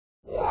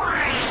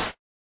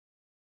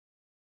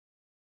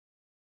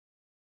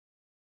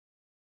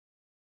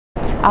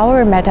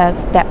our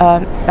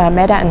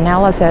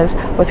meta-analysis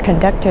was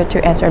conducted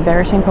to answer a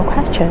very simple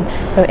question.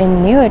 So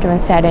in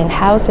neoadjuvant setting,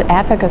 how's the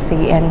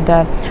efficacy and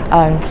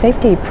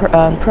safety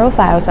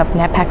profiles of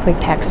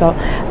Nab-Paclitaxel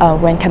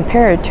when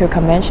compared to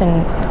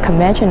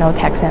conventional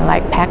taxane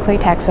like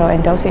Paclitaxel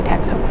and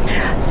docetaxel?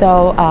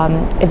 So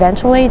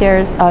eventually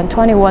there's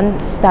 21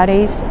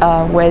 studies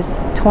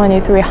with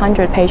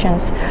 2,300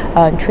 patients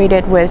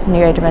treated with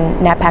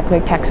neoadjuvant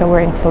Nab-Paclitaxel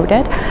were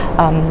included.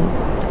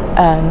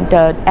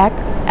 The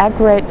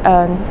aggregate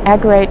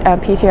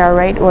PCR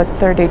rate was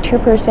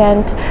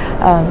 32%.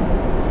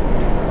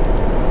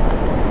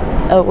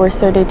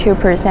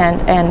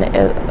 And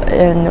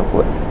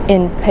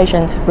in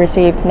patients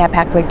received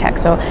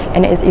Nab-Paclitaxel,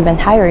 and is even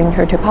higher in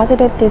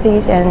HER2-positive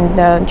disease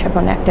and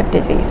triple-negative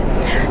disease.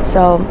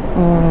 So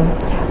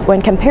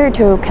when compared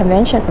to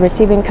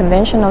receiving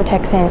conventional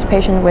taxanes,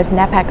 patients with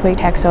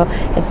Nab-Paclitaxel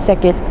has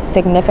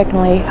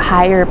significantly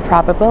higher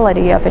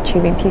probability of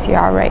achieving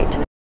PCR rate.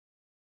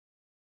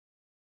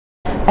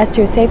 As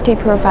to safety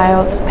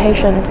profiles,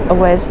 patients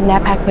with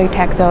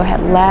Nab-Paclitaxel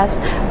had less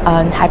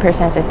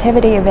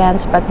hypersensitivity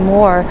events, but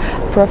more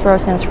peripheral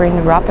sensory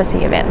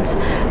neuropsy events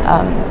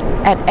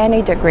at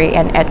any degree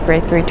and at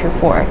grade 3 to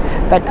 4.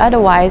 But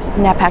otherwise,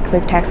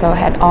 Nab-Paclitaxel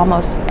had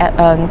almost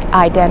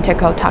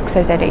identical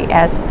toxicity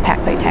as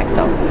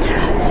Paclitaxel.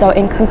 So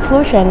in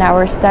conclusion,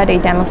 our study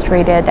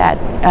demonstrated that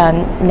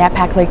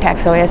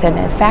Nab-Paclitaxel is an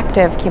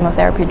effective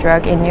chemotherapy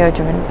drug in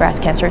neoadjuvant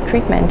breast cancer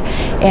treatment,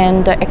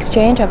 and the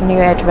exchange of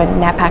neoadjuvant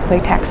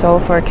Nab-Paclitaxel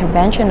for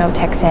conventional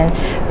taxane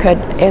could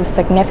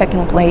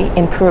significantly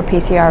improve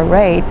PCR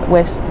rate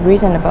with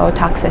reasonable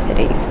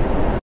toxicities.